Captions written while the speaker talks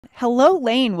Hello,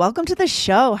 Lane. Welcome to the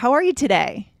show. How are you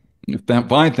today?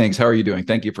 Fine, thanks. How are you doing?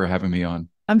 Thank you for having me on.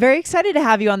 I'm very excited to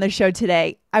have you on the show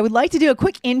today. I would like to do a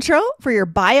quick intro for your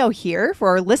bio here for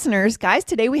our listeners. Guys,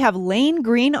 today we have Lane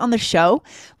Greene on the show.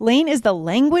 Lane is the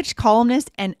language columnist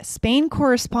and Spain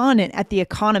correspondent at The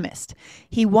Economist.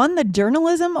 He won the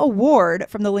Journalism Award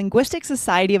from the Linguistic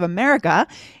Society of America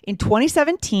in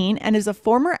 2017 and is a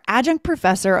former adjunct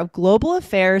professor of global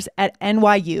affairs at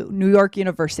NYU, New York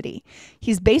University.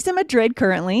 He's based in Madrid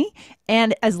currently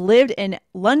and has lived in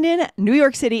London, New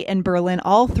York City, and Berlin,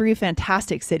 all four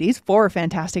fantastic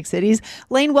cities.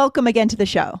 Lane, welcome again to the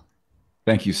show.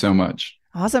 Thank you so much.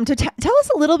 Awesome. So tell us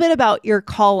a little bit about your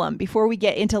column before we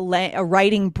get into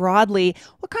writing broadly.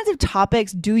 What kinds of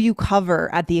topics do you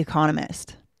cover at The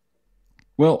Economist?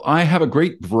 Well, I have a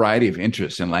great variety of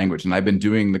interests in language, and I've been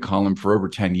doing the column for over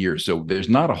 10 years. So there's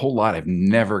not a whole lot I've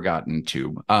never gotten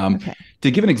to. Okay.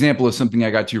 To give an example of something I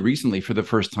got to recently for the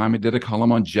first time, I did a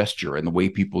column on gesture and the way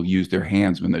people use their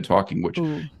hands when they're talking, which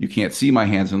Ooh. you can't see my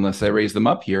hands unless I raise them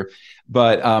up here.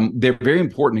 But they're very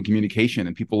important in communication,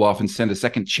 and people often send a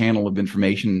second channel of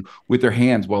information with their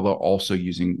hands while they're also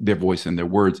using their voice and their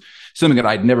words, something that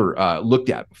I'd never looked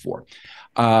at before.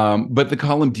 But the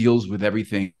column deals with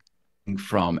everything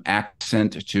from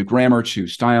accent to grammar to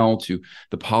style to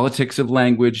the politics of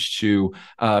language to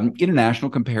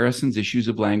international comparisons, issues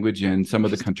of language in some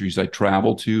of the countries I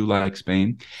travel to, like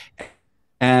Spain.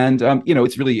 And,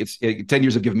 it's 10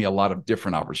 years have given me a lot of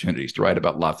different opportunities to write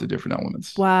about lots of different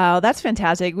elements. Wow, that's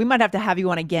fantastic. We might have to have you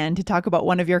on again to talk about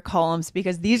one of your columns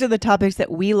because these are the topics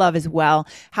that we love as well.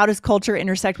 How does culture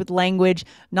intersect with language,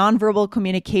 nonverbal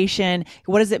communication?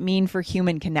 What does it mean for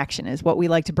human connection is what we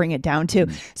like to bring it down to.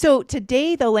 So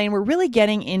today, though, Lane, we're really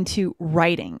getting into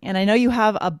writing. And I know you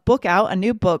have a book out, a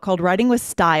new book called Writing with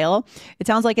Style. It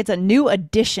sounds like it's a new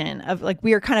edition of like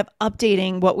we are kind of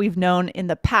updating what we've known in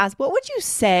the past. What would you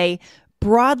say,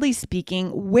 broadly speaking,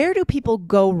 where do people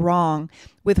go wrong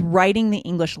with writing the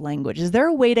English language? Is there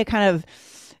a way to kind of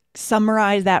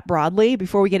summarize that broadly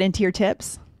before we get into your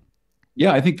tips?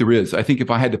 Yeah, I think there is. I think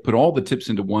if I had to put all the tips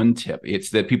into one tip, it's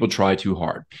that people try too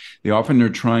hard. They often are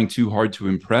trying too hard to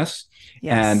impress.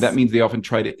 And that Yes. means they often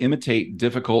try to imitate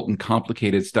difficult and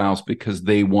complicated styles because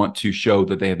they want to show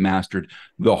that they have mastered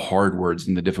the hard words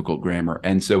and the difficult grammar.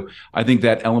 And so I think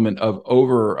that element of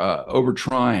over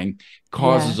trying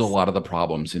causes a Yes. lot of the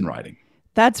problems in writing.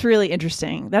 That's really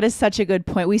interesting. That is such a good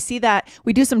point. We see that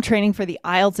we do some training for the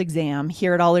IELTS exam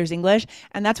here at All Ears English,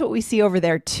 and that's what we see over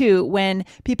there too when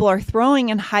people are throwing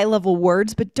in high level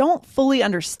words but don't fully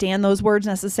understand those words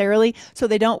necessarily, so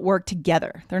they don't work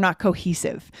together. They're not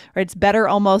cohesive. Right? It's better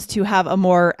almost to have a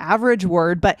more average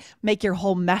word but make your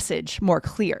whole message more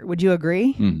clear. Would you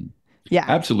agree? Mhm. Yeah.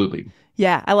 Absolutely.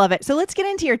 Yeah, I love it. So let's get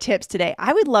into your tips today.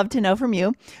 I would love to know from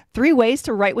you 3 ways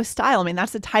to write with style. I mean,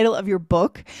 that's the title of your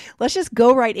book. Let's just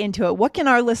go right into it. What can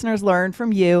our listeners learn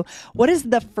from you? What is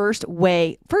the first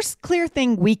clear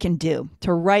thing we can do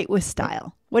to write with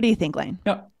style? What do you think, Lane?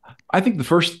 Yeah, I think the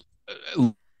first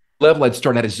level I'd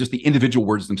start at is just the individual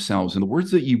words themselves. And the words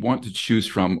that you want to choose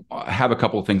from have a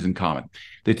couple of things in common.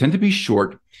 They tend to be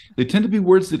short. They tend to be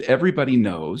words that everybody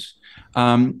knows.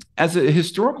 As a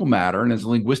historical matter and as a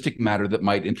linguistic matter that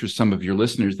might interest some of your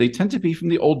listeners, they tend to be from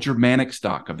the old Germanic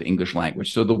stock of the English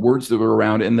language. So the words that were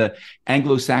around in the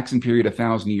Anglo-Saxon period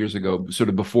 1,000 years ago, sort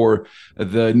of before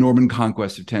the Norman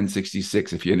conquest of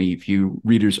 1066, if any few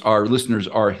readers, our listeners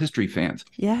are history fans. Uh,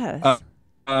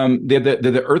 Yes. they're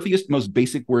the earthiest, most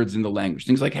basic words in the language.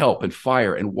 Things like help and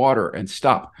fire and water and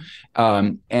stop,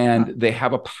 and they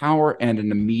have a power and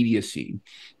an immediacy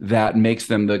that makes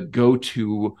them the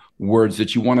go-to words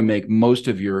that you want to make most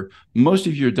of your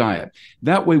diet.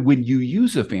 That way, when you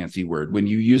use a fancy word, when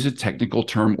you use a technical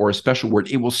term or a special word,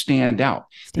 it will stand out.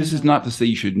 This Stand is out. not to say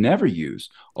you should never use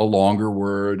a longer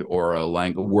word or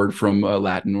a word from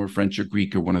Latin or French or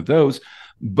Greek or one of those.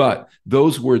 But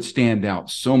those words stand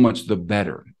out so much the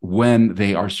better when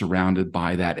they are surrounded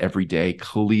by that everyday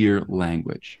clear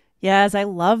language. Yes, I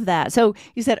love that. So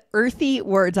you said earthy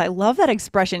words. I love that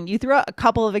expression. You threw out a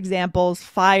couple of examples,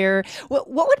 fire. What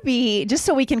would be, just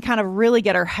so we can kind of really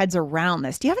get our heads around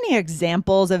this, do you have any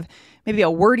examples of maybe a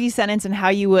wordy sentence and how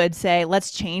you would say, let's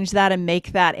change that and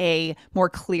make that a more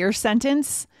clear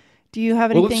sentence? Do you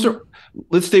have Well, let's anything? start,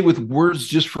 let's stay with words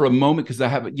just for a moment because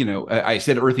I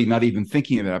said earthy, not even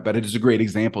thinking of that, but it is a great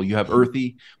example. You have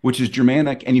earthy, which is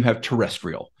Germanic, and you have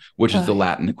terrestrial, which is the Uh,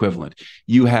 Latin equivalent.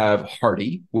 You have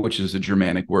hearty, which is a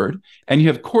Germanic word, and you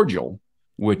have cordial,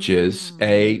 which is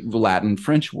a Latin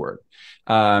French word.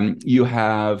 You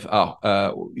have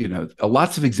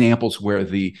lots of examples where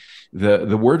the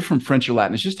word from French or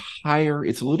Latin is just higher.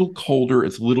 It's a little colder.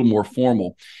 It's a little more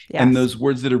formal. And Yes. those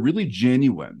words that are really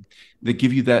genuine, that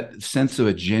give you that sense of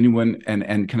a genuine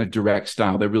and kind of direct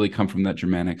style, that really come from that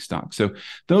Germanic stock. So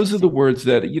those are the words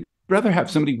that you'd rather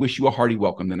have somebody wish you a hearty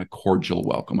welcome than a cordial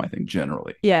welcome, I think,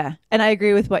 generally. Yeah. And I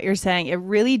agree with what you're saying. It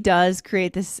really does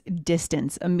create this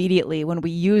distance immediately when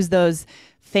we use those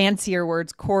fancier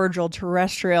words, cordial,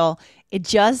 terrestrial. It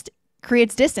just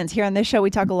creates distance. Here on this show, we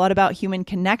talk a lot about human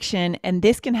connection, and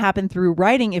this can happen through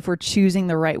writing if we're choosing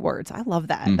the right words. I love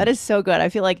that. That is so good. I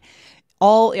feel like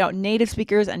all native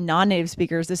speakers and non-native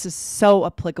speakers, this is so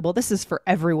applicable. This is for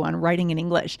everyone writing in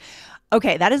English.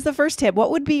 Okay, that is the first tip.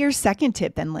 What would be your second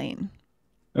tip then, Lane?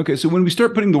 Okay, so when we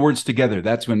start putting the words together,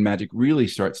 that's when magic really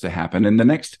starts to happen. And the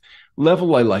next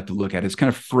level I like to look at is kind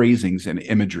of phrasings and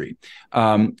imagery.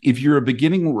 If you're a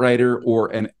beginning writer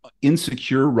or an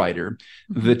insecure writer,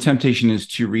 the temptation is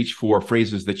to reach for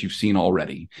phrases that you've seen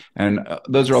already. And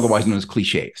those are otherwise known as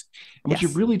cliches. And what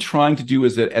you're really trying to do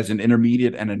as an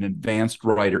intermediate and an advanced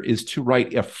writer is to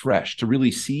write afresh, to really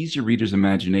seize your reader's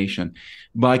imagination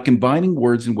by combining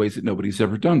words in ways that nobody's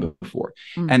ever done before.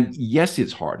 And yes,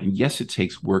 it's hard. And yes, it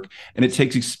takes work, and it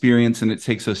takes experience, and it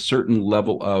takes a certain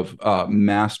level of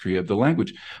mastery of the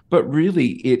language. But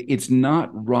really, it's not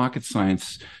rocket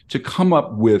science to come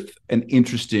up with an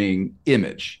interesting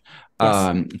image.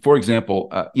 For example,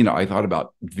 I thought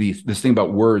about this thing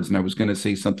about words, and I was going to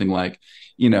say something like,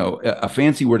 a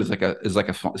fancy word is like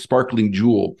a sparkling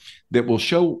jewel that will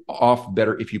show off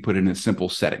better if you put it in a simple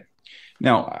setting.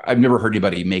 Now, I've never heard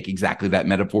anybody make exactly that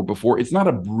metaphor before. It's not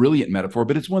a brilliant metaphor,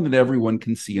 but it's one that everyone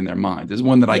can see in their minds. It's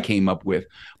one that I came up with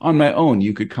on my own.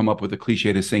 You could come up with a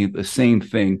cliche to say the same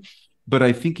thing. But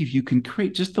I think if you can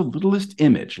create just the littlest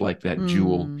image like that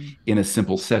jewel in a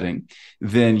simple setting,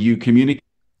 then you communicate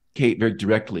very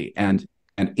directly, and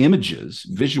images,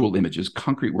 visual images,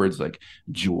 concrete words like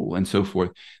jewel and so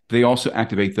forth, they also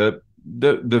activate the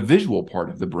visual part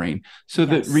of the brain, so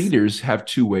that readers have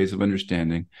two ways of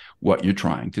understanding what you're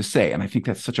trying to say. And I think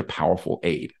that's such a powerful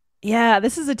aid. Yeah,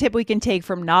 this is a tip we can take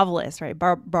from novelists, right?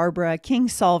 Barbara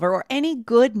Kingsolver, or any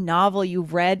good novel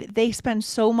you've read. They spend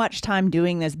so much time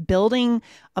doing this, building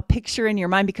a picture in your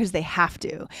mind because they have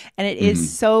to. And it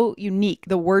is so unique.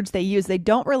 The words they use, they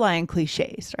don't rely on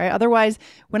cliches, right? Otherwise,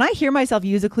 when I hear myself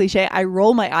use a cliche, I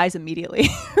roll my eyes immediately,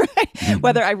 right?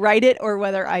 Whether I write it or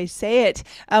whether I say it.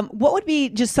 What would be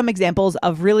just some examples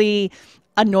of really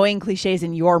annoying cliches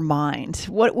in your mind?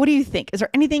 What do you think? Is there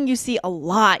anything you see a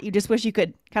lot you just wish you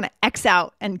could kind of X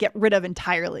out and get rid of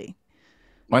entirely?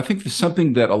 Well, I think there's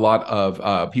something that a lot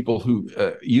of people who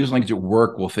use language at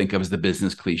work will think of as the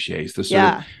business cliches, the sort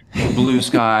of blue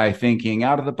sky thinking,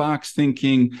 out of the box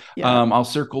thinking. I'll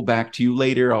circle back to you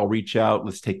later. I'll reach out.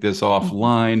 Let's take this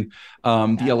offline.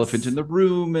 The elephant in the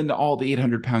room and all the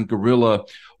 800-pound gorilla.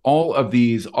 All of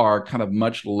these are kind of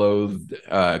much loathed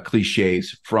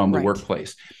cliches from the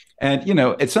workplace. And,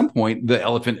 at some point, the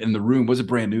elephant in the room was a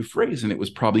brand new phrase, and it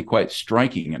was probably quite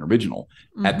striking and original.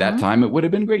 At that time, it would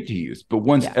have been great to use. But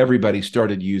once everybody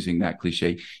started using that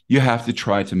cliche, you have to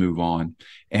try to move on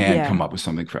and come up with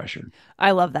something fresher.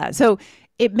 I love that. So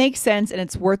it makes sense, and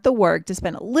it's worth the work to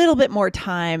spend a little bit more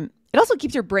time. It also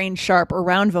keeps your brain sharp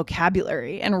around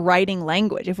vocabulary and writing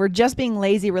language. If we're just being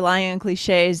lazy, relying on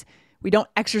cliches, we don't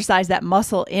exercise that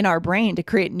muscle in our brain to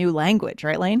create new language,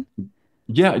 right, Lane?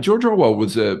 Yeah, George Orwell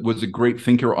was a great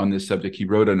thinker on this subject. He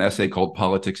wrote an essay called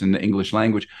Politics in the English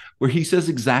Language, where he says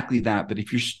exactly that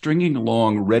if you're stringing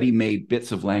along ready-made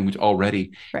bits of language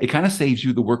already, it kind of saves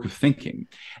you the work of thinking.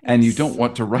 And you don't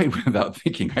want to write without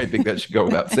thinking. I think that should go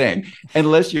without saying,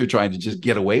 unless you're trying to just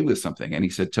get away with something. And he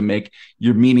said to make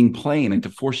your meaning plain and to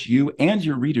force you and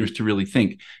your readers to really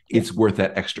think, it's worth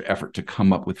that extra effort to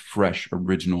come up with fresh,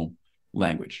 original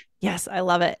language. Yes, I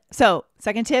love it. So,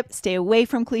 second tip, stay away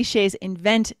from cliches,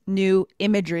 invent new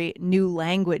imagery, new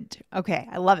language. Okay,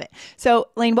 I love it. So,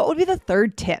 Lane, what would be the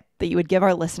third tip that you would give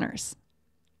our listeners?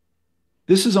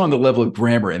 This is on the level of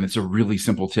grammar, and it's a really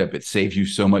simple tip. It saves you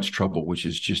so much trouble, which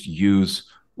is just use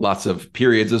lots of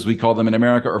periods, as we call them in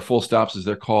America, or full stops, as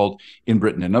they're called in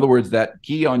Britain. In other words, that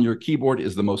key on your keyboard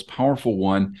is the most powerful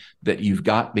one that you've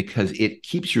got, because it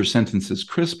keeps your sentences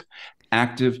crisp,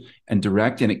 active, and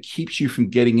direct, and it keeps you from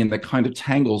getting in the kind of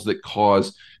tangles that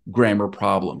cause grammar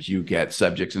problems. You get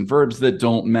subjects and verbs that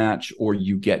don't match, or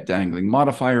you get dangling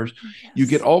modifiers. You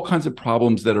get all kinds of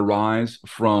problems that arise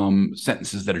from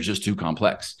sentences that are just too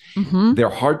complex. They're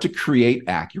hard to create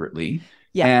accurately.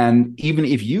 And even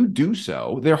if you do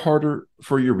so, they're harder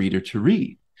for your reader to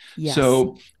read. Yes.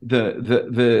 So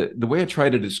the way I try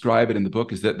to describe it in the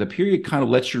book is that the period kind of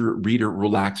lets your reader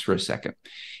relax for a second.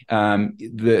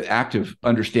 The act of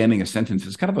understanding a sentence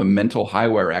is kind of a mental high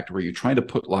wire act where you're trying to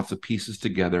put lots of pieces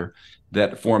together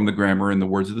that form the grammar and the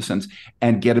words of the sentence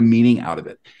and get a meaning out of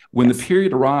it. When the Yes.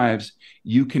 period arrives,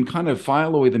 you can kind of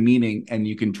file away the meaning and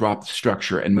you can drop the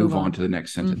structure and Move move on on. to the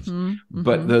next sentence. Mm-hmm.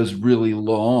 But Mm-hmm. those really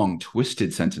long,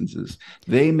 twisted sentences,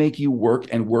 they make you work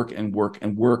and work and work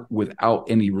and work without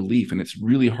any relief. And it's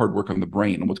really hard work on the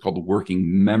brain and what's called the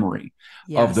working memory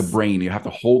of the Yes. brain. You have to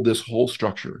hold this whole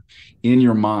structure in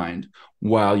your mind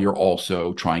while you're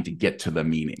also trying to get to the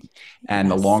meaning.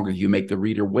 And the Yes. longer you make the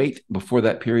reader wait before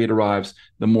that period arrives,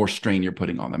 the more strain you're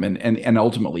putting on them. And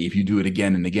ultimately, if you do it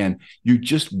again and again, you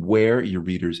just wear your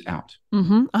readers out.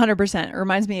 100%. It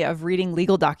reminds me of reading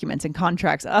legal documents and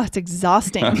contracts. Oh, it's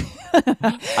exhausting.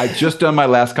 I've just done my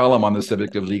last column on the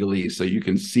subject of legalese, so you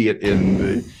can see it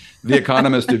in the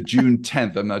Economist of June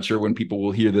 10th. I'm not sure when people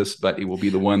will hear this, but it will be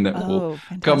the one that will Oh,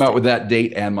 come out fantastic. with that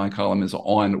date. And my column is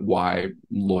on why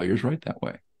lawyers write that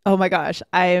way. Oh my gosh,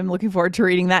 I am looking forward to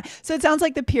reading that. So it sounds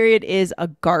like the period is a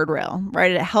guardrail,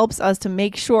 right? It helps us to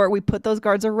make sure we put those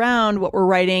guards around what we're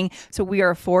writing so we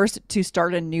are forced to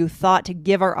start a new thought to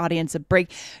give our audience a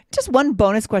break. Just one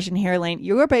bonus question here, Lane.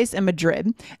 You are based in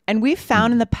Madrid, and we've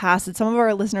found in the past that some of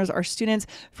our listeners are students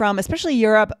from especially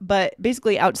Europe, but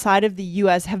basically outside of the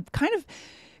US have kind of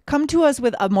come to us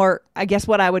with a more, I guess,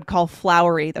 what I would call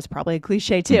flowery. That's probably a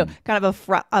cliche too. Mm. Kind of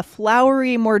a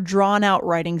flowery, more drawn out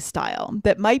writing style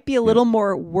that might be a Yeah. little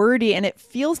more wordy. And it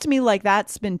feels to me like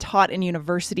that's been taught in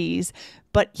universities.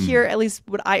 But here, Mm. at least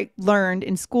what I learned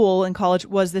in school and college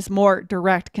was this more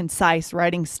direct, concise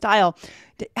writing style.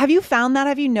 Have you found that?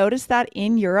 Have you noticed that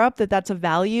in Europe that that's a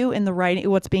value in the writing,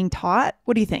 what's being taught?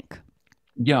 What do you think?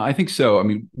 Yeah, I think so. I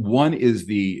mean, one is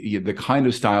the kind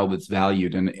of style that's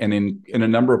valued, and in a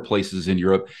number of places in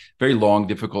Europe, very long,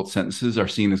 difficult sentences are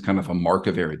seen as kind of a mark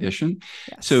of erudition.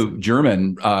 Yes. So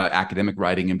German academic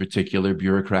writing, in particular,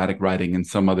 bureaucratic writing, and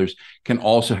some others can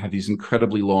also have these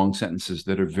incredibly long sentences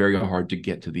that are very hard to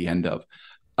get to the end of.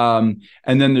 And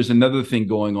then there's another thing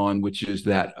going on, which is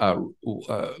that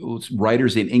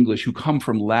writers in English who come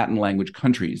from Latin language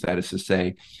countries, that is to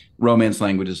say, Romance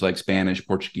languages like Spanish,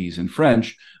 Portuguese, and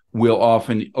French, will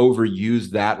often overuse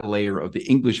that layer of the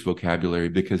English vocabulary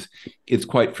because it's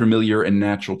quite familiar and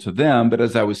natural to them. But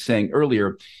as I was saying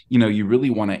earlier, you really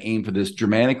want to aim for this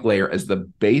Germanic layer as the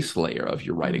base layer of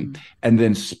your writing, Mm. and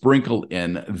then sprinkle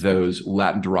in those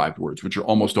Latin derived words, which are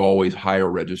almost always higher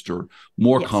register,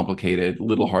 more Yes. complicated, a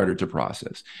little harder to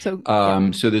process. So,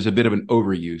 yeah. So there's a bit of an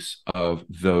overuse of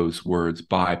those words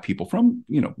by people from,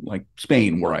 like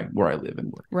Spain, where I live and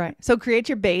work. Right. So create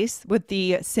your base with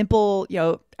the simple,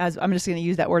 as I'm just going to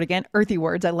use that word again, earthy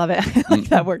words. I love it. I like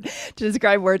that word to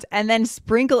describe words. And then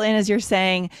sprinkle in, as you're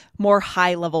saying, more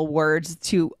high level words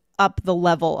to up the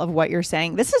level of what you're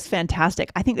saying. This is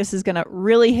fantastic. I think this is going to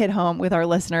really hit home with our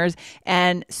listeners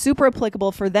and super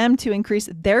applicable for them to increase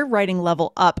their writing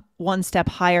level up one step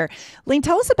higher. Lane,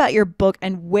 tell us about your book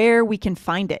and where we can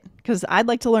find it, because I'd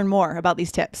like to learn more about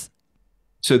these tips.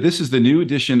 So this is the new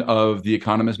edition of the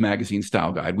Economist magazine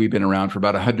style guide. We've been around for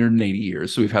about 180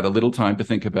 years, so we've had a little time to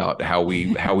think about how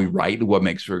we write, what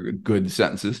makes for good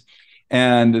sentences.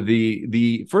 And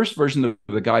the first version of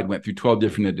the guide went through 12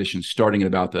 different editions, starting at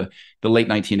about the late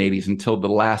 1980s until the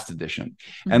last edition.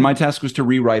 And Mm-hmm. my task was to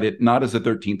rewrite it, not as a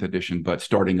 13th edition, but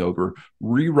starting over,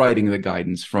 rewriting the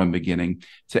guidance from beginning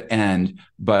to end.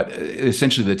 But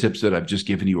essentially, the tips that I've just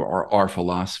given you are our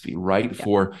philosophy, right? Yeah.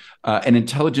 For an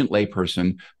intelligent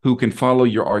layperson who can follow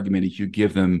your argument if you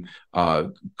give them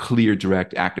clear,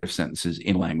 direct, active sentences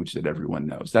in language that everyone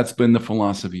knows. That's been the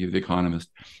philosophy of The Economist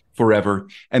forever.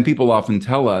 And people often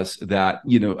tell us that,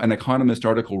 an Economist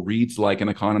article reads like an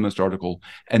Economist article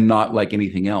and not like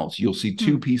anything else. You'll see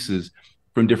two Mm. pieces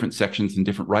from different sections and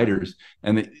different writers,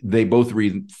 and they both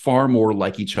read far more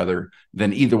like each other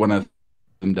than either one of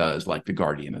them does, like The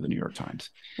Guardian or the New York Times.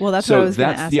 Well, that's what I So was going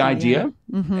to that's the ask you. Yeah. idea.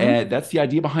 Mm-hmm. And that's the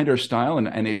idea behind our style.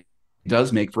 And it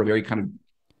does make for a very kind of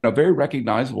a very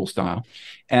recognizable style.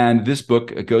 And this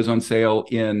book goes on sale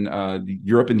in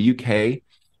Europe and the UK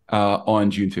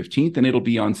on June 15th, and it'll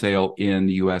be on sale in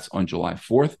the US on July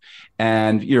 4th.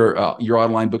 And your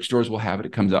online bookstores will have it.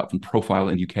 It comes out from Profile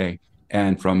in UK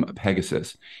and from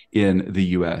Pegasus in the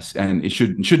US. And it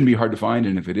shouldn't be hard to find.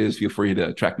 And if it is, feel free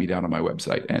to track me down on my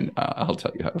website, and I'll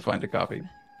tell you how to find a copy.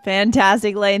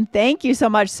 Fantastic, Lane. Thank you so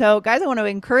much. So, guys, I want to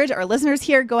encourage our listeners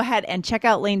here, go ahead and check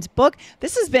out Lane's book.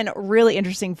 This has been really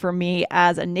interesting for me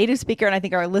as a native speaker, and I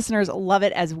think our listeners love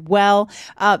it as well.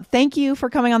 Thank you for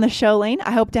coming on the show, Lane.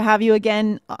 I hope to have you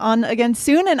again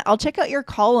soon, and I'll check out your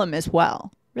column as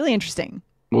well. Really interesting.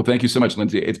 Well, thank you so much,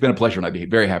 Lindsay. It's been a pleasure, and I'd be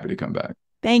very happy to come back.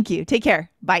 Thank you. Take care.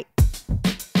 Bye.